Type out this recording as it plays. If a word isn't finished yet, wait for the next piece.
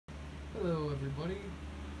Hello everybody.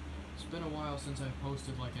 It's been a while since I've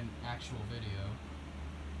posted like an actual video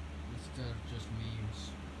instead of just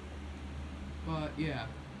memes. But yeah,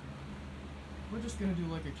 we're just gonna do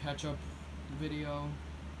like a catch-up video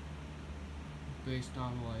based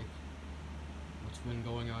on like what's been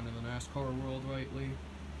going on in the NASCAR world lately.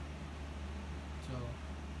 So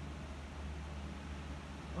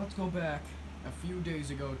let's go back a few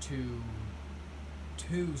days ago to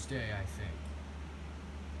Tuesday, I think.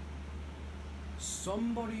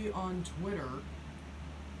 Somebody on Twitter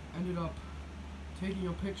ended up taking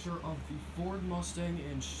a picture of the Ford Mustang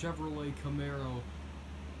and Chevrolet Camaro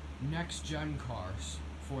next-gen cars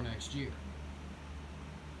for next year.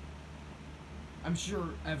 I'm sure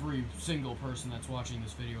every single person that's watching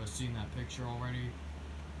this video has seen that picture already.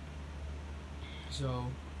 So,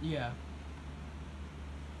 yeah.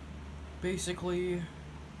 Basically,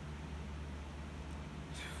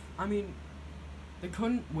 I mean, they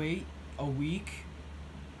couldn't wait a week.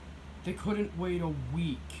 They couldn't wait a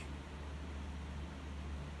week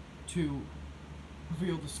to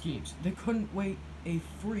reveal the schemes. They couldn't wait a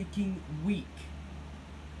freaking week.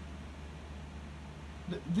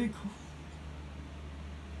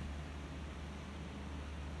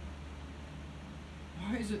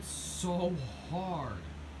 Why is it so hard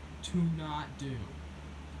to not do?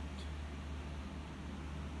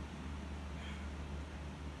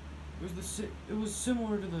 It was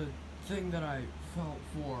similar to the thing that I felt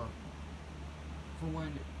for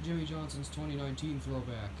when Jimmy Johnson's 2019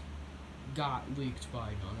 throwback got leaked by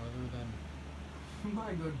none other than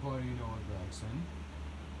my good buddy Noah Gregson.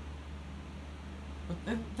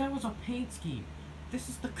 But that was a paint scheme. This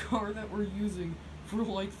is the car that we're using for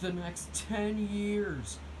like the next 10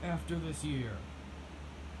 years after this year.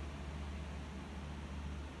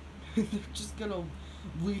 They're just gonna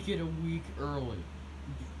leak it a week early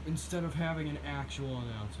instead of having an actual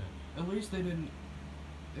announcement. At least they didn't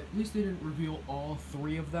reveal all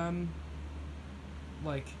three of them.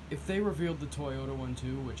 Like, if they revealed the Toyota one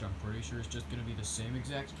too, which I'm pretty sure is just gonna be the same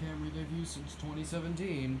exact Camry they've used since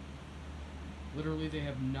 2017. Literally, they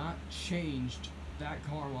have not changed that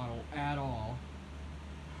car model at all.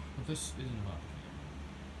 But this isn't about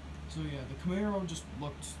the Camaro. So yeah, the Camaro just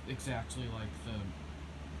looked exactly like the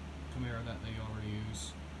Camaro that they already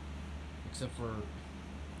use, except for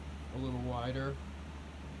a little wider.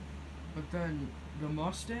 But then the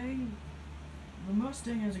Mustang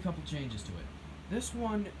has a couple changes to it. This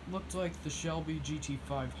one looked like the Shelby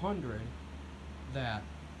GT500 that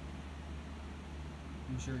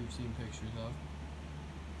I'm sure you've seen pictures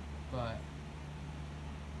of.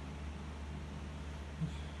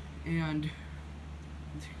 And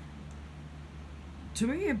to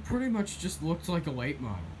me it pretty much just looked like a late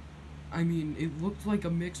model. I mean, it looked like a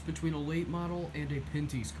mix between a late model and a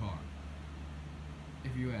Pinty's car,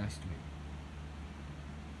 if you asked me.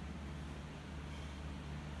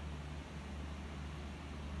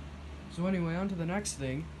 So anyway, on to the next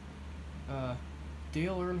thing.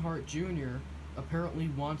 Dale Earnhardt Jr. apparently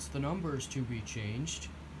wants the numbers to be changed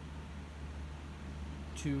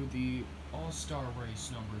to the All-Star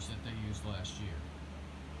race numbers that they used last year.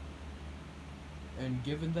 And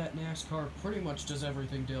given that NASCAR pretty much does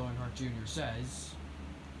everything Dale Earnhardt Jr. says,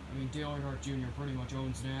 I mean, Dale Earnhardt Jr. pretty much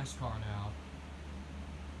owns NASCAR now,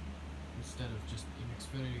 instead of just an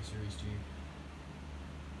Xfinity Series team.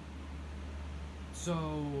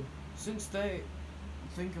 So, since they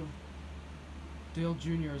think of Dale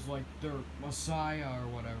Jr. as like their messiah or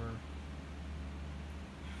whatever,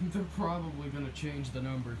 they're probably going to change the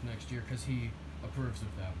numbers next year because he approves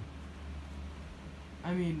of them.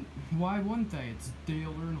 I mean, why wouldn't they? It's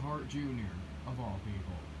Dale Earnhardt Jr., of all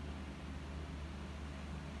people.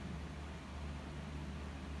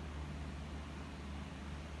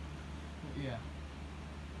 But yeah.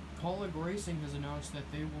 Colleague Racing has announced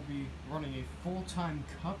that they will be running a full-time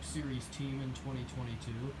Cup Series team in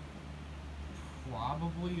 2022.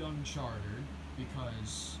 Probably unchartered,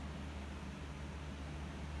 because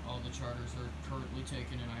all the charters are currently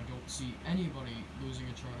taken, and I don't see anybody losing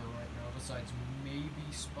a charter right now besides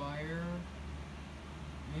maybe Spire.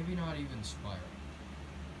 Maybe not even Spire.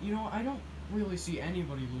 You know, I don't really see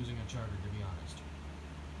anybody losing a charter, to be honest.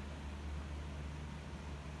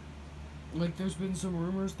 Like, there's been some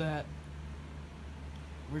rumors that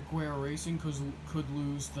Rick Ware Racing could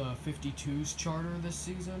lose the 52's charter this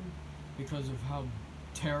season because of how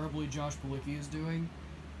terribly Josh Bilicki is doing.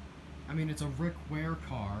 I mean, it's a Rick Ware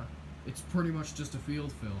car. It's pretty much just a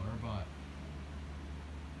field filler, but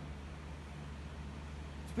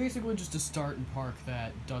it's basically just a start and park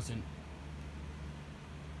that doesn't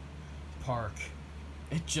park.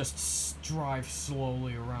 It just drives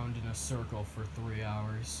slowly around in a circle for 3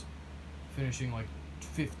 hours. finishing like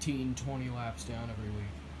 15, 20 laps down every week.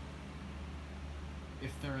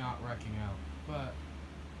 If they're not wrecking out. But,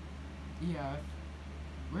 yeah, if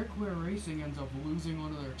Rick Ware Racing ends up losing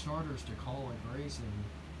one of their charters to Colleague Racing,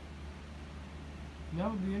 that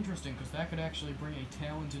would be interesting, because that could actually bring a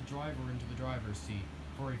talented driver into the driver's seat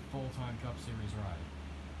for a full-time Cup Series ride.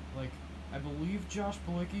 Like, I believe Josh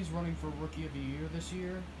Bilicki's running for Rookie of the Year this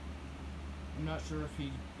year. I'm not sure if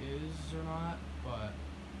he is or not, but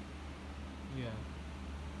yeah.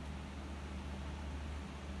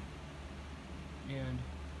 And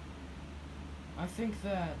I think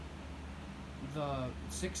that the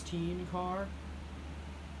 16 car,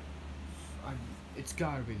 it's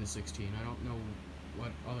gotta be the 16. I don't know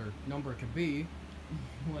what other number it could be.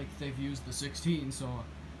 Like, they've used the 16, so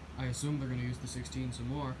I assume they're gonna use the 16 some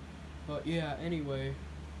more. But yeah, anyway,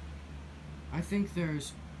 I think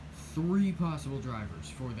there's 3 possible drivers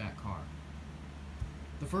for that car.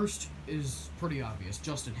 The first is pretty obvious,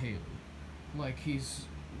 Justin Haley. Like, he's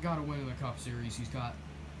got a win in the Cup Series. He's got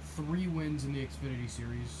 3 wins in the Xfinity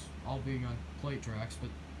Series, all being on plate tracks, but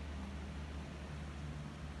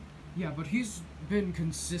yeah, but he's been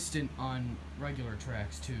consistent on regular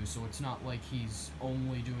tracks too, so it's not like he's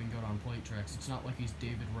only doing good on plate tracks. It's not like he's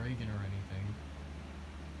David Reagan or anything.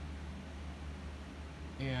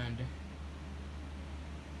 And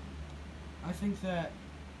I think that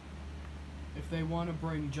if they want to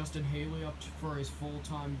bring Justin Haley up for his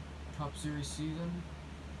full-time Cup Series season,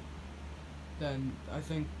 then I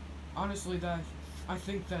think, honestly, I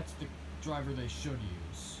think that's the driver they should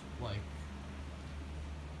use. Like,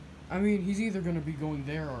 I mean, he's either going to be going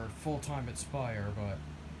there or full-time at Spire, but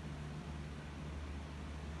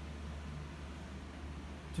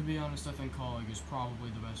to be honest, I think Colleague is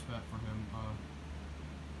probably the best bet for him.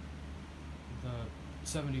 The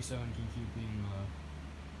 77 can keep being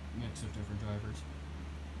a mix of different drivers.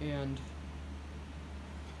 And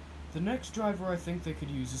the next driver I think they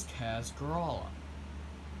could use is Kaz Grala.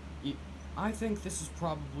 I think this is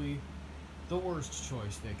probably the worst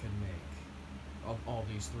choice they could make of all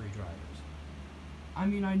these 3 drivers. I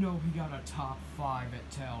mean, I know he got a top 5 at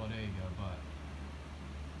Talladega, but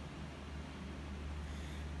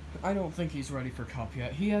I don't think he's ready for Cup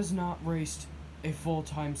yet. He has not raced a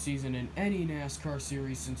full-time season in any NASCAR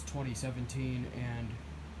series since 2017, and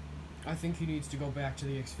I think he needs to go back to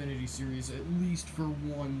the Xfinity Series at least for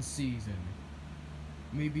 1 season.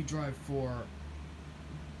 Maybe drive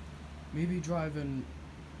in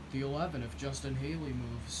the 11 if Justin Haley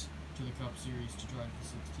moves to the Cup Series to drive the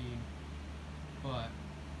 16. But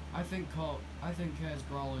I think Kaz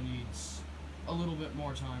Grala needs a little bit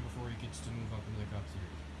more time before he gets to move up into the Cup Series.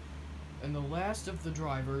 And the last of the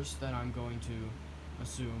drivers that I'm going to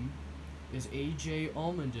assume is AJ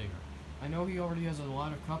Allmendinger. I know he already has a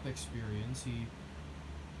lot of Cup experience. He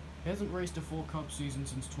hasn't raced a full Cup season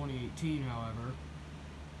since 2018, however.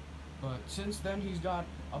 But since then, he's got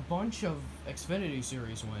a bunch of Xfinity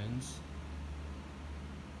Series wins.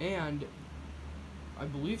 And I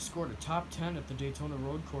believe scored a top 10 at the Daytona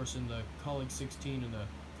Road Course in the Colleague 16 in the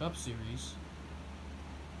Cup Series.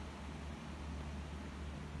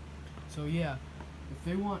 So yeah, if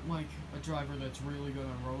they want like a driver that's really good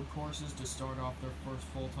on road courses to start off their first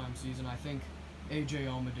full-time season, I think AJ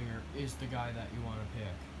Allmendinger is the guy that you want to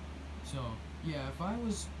pick. So yeah,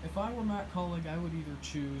 if I were Matt Colleague, I would either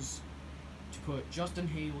choose to put Justin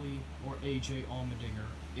Haley or AJ Allmendinger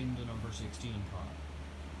in the number 16 car.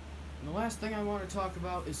 And the last thing I want to talk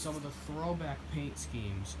about is some of the throwback paint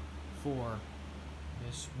schemes for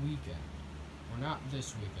this weekend. Or not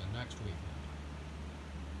this weekend, next weekend.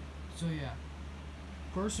 So yeah,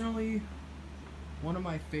 personally, one of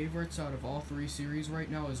my favorites out of all 3 series right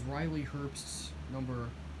now is Riley Herbst's number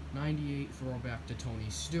 98 throwback to Tony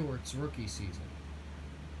Stewart's rookie season.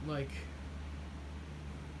 Like,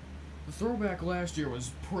 the throwback last year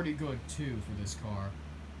was pretty good too for this car.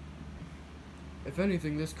 If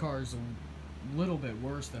anything, this car is a little bit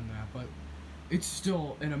worse than that, but it's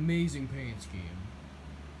still an amazing paint scheme.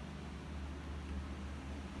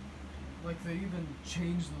 Like, they even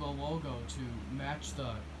changed the logo to match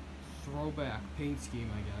the throwback paint scheme,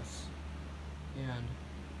 I guess. And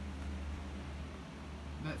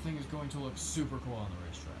that thing is going to look super cool on the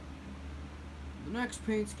racetrack. The next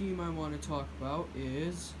paint scheme I want to talk about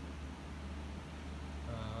is...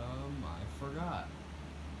 I forgot.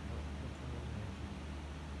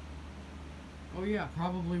 Oh yeah,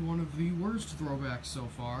 probably one of the worst throwbacks so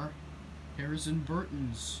far. Harrison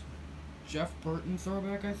Burton's Jeff Burton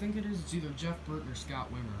throwback, I think it is. It's either Jeff Burton or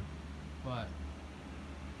Scott Wimmer. But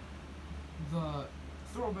the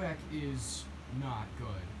throwback is not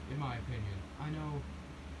good, in my opinion. I know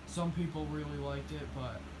some people really liked it,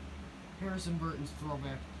 but Harrison Burton's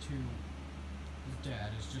throwback to his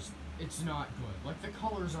dad is just, it's not good. Like, the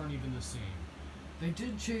colors aren't even the same. They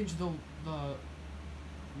did change the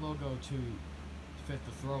logo to fit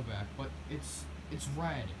the throwback, but it's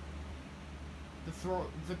red.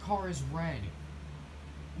 The car is red.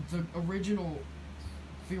 The original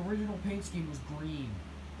paint scheme was green,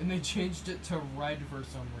 and they changed it to red for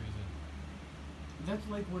some reason. That's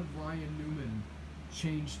like when Ryan Newman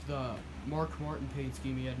changed the Mark Martin paint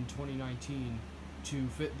scheme he had in 2019 to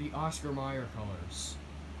fit the Oscar Mayer colors.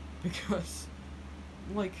 Because,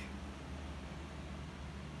 like,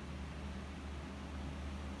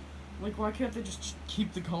 why can't they just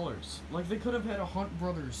keep the colors? Like, they could have had a Hunt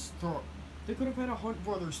Brothers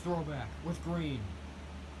throwback with green.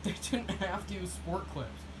 They didn't have to use sport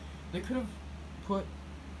clips. They could have put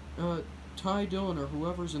Ty Dillon or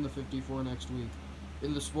whoever's in the 54 next week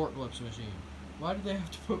in the sport clips machine. Why did they have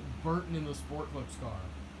to put Burton in the sport clips car?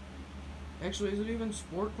 Actually, is it even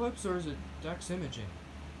sport clips or is it Dex Imaging?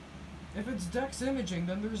 If it's Dex Imaging,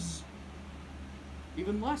 then there's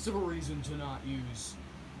even less of a reason to not use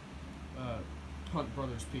Hunt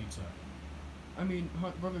Brothers Pizza. I mean,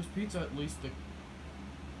 Hunt Brothers Pizza, at least the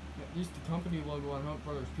company logo on Hunt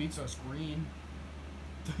Brothers Pizza is green.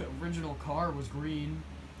 The original car was green.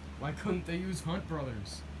 Why couldn't they use Hunt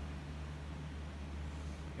Brothers?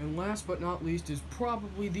 And last but not least is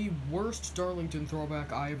probably the worst Darlington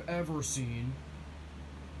throwback I have ever seen.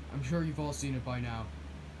 I'm sure you've all seen it by now.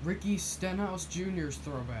 Ricky Stenhouse Jr.'s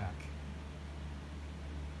throwback.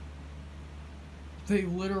 They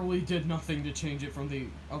literally did nothing to change it from the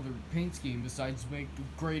other paint scheme besides make the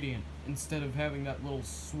gradient instead of having that little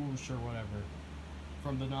swoosh or whatever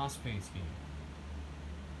from the NOS paint scheme.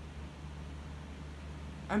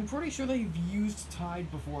 I'm pretty sure they've used Tide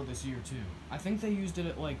before this year too. I think they used it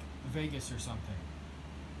at like Vegas or something.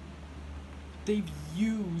 They've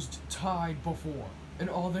used Tide before, and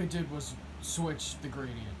all they did was switch the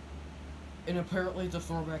gradient. And apparently it's a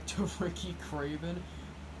throwback to Ricky Craven.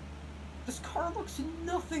 This car looks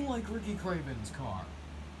nothing like Ricky Craven's car.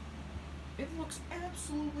 It looks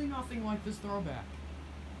absolutely nothing like this throwback.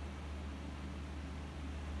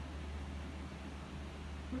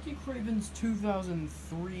 Ricky Craven's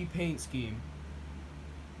 2003 paint scheme.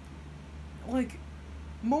 Like,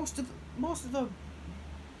 most of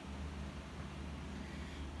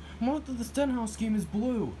the Stenhouse scheme is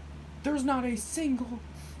blue. There's not a single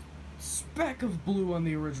speck of blue on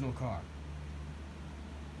the original car.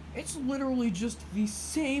 It's literally just the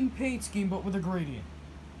same paint scheme but with a gradient.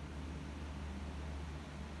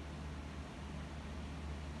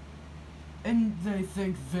 And they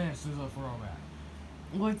think this is a throwback.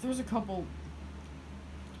 Like, there's a couple...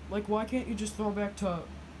 Like, why can't you just throw back to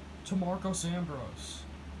Marcos Ambrose?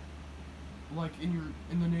 Like, in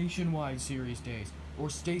the Nationwide Series days. Or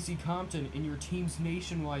Stacy Compton in your team's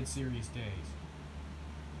Nationwide Series days.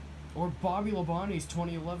 Or Bobby Labonte's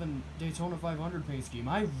 2011 Daytona 500 paint scheme.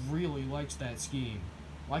 I really liked that scheme.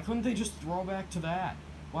 Why couldn't they just throw back to that?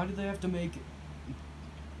 Why did they have to make...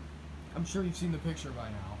 I'm sure you've seen the picture by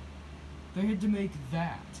now. They had to make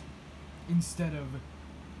that instead of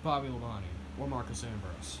Bobby Labonte or Marcos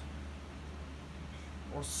Ambrose.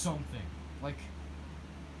 Or something. Like...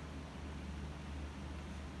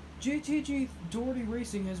 JTG Doherty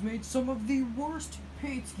Racing has made some of the worst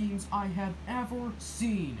paint schemes I have ever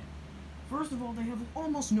seen. First of all, they have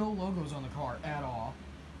almost no logos on the car at all.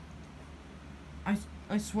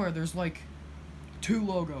 I swear, there's like 2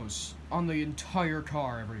 logos on the entire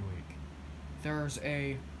car every week. There's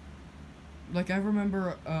a... Like, I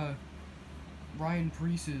remember, Ryan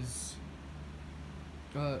Preece's,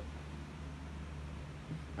 I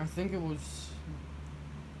think it was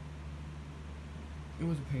a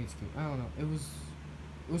paint scheme. I don't know. It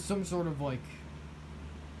was some sort of, like,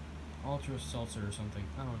 Ultra Seltzer or something.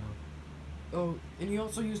 I don't know. Oh, and he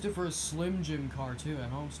also used it for a Slim Jim car, too, at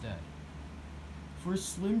Homestead. For a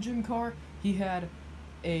Slim Jim car, he had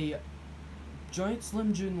a giant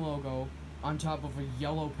Slim Jim logo on top of a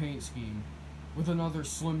yellow paint scheme with another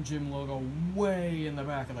Slim Jim logo way in the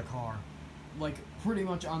back of the car. Like, pretty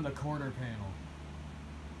much on the corner panel.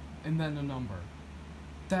 And then a number.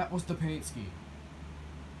 That was the paint scheme.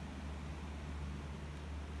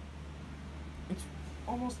 It's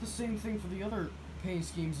almost the same thing for the other paint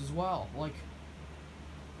schemes as well. Like,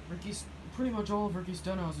 pretty much all of Ricky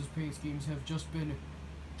Stenhouse's paint schemes have just been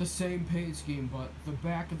the same paint scheme, but the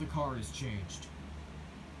back of the car is changed.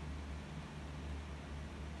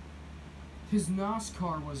 His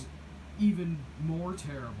NASCAR was even more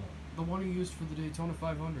terrible. The one he used for the Daytona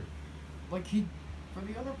 500. Like, he For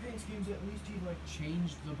the other paint schemes, at least he like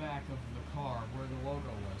changed the back of the car where the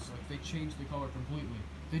logo was. Like they changed the color completely.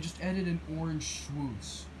 They just added an orange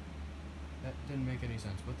swoosh. That didn't make any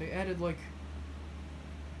sense, but they added an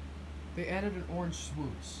orange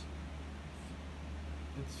swoosh.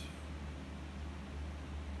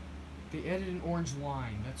 They added an orange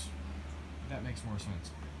line. That makes more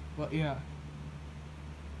sense. But yeah,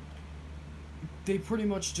 they pretty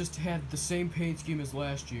much just had the same paint scheme as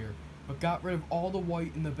last year, but got rid of all the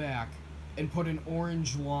white in the back and put an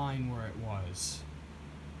orange line where it was.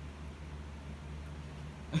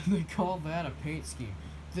 And they call that a paint scheme.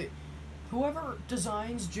 Whoever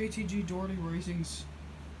designs JTG Doherty Racing's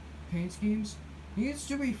paint schemes needs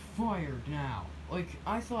to be fired now. Like,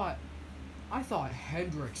 I thought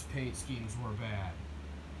Hendrick's paint schemes were bad.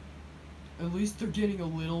 At least they're getting a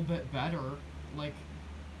little bit better. Like,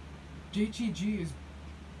 JTG is...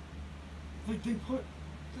 Like, the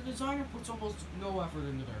designer puts almost no effort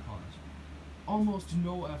into their cars. Almost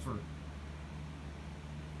no effort.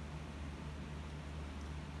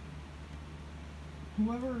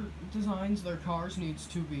 Whoever designs their cars needs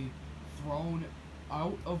to be thrown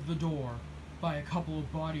out of the door by a couple of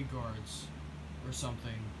bodyguards or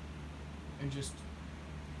something and just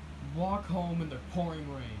walk home in the pouring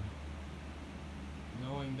rain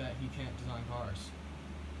knowing that he can't design cars.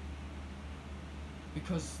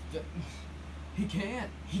 Because he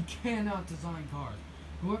cannot design cars.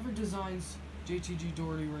 Whoever designs JTG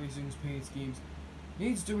Doherty Racing's paint schemes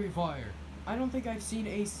needs to be fired. I don't think I've seen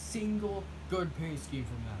a single good paint scheme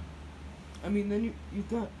from them. I mean, then you've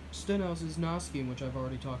got Stenhouse's NOS scheme, which I've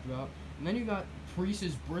already talked about, and then you got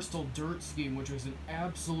Priest's Bristol Dirt scheme, which was an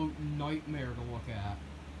absolute nightmare to look at.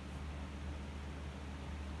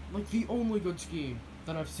 Like, the only good scheme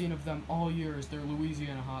that I've seen of them all year is their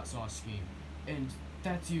Louisiana hot sauce scheme, and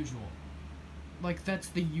that's usual. Like, that's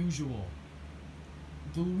the usual.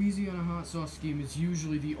 The Louisiana hot sauce scheme is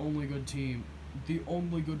usually the only good team, the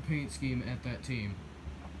only good paint scheme at that team.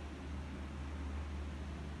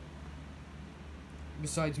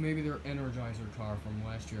 Besides maybe their Energizer car from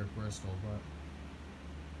last year at Bristol,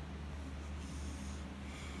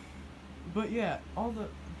 but yeah,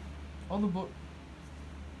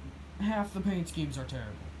 half the paint schemes are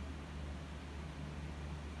terrible.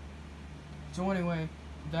 So anyway,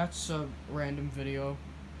 that's a random video,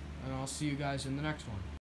 and I'll see you guys in the next one.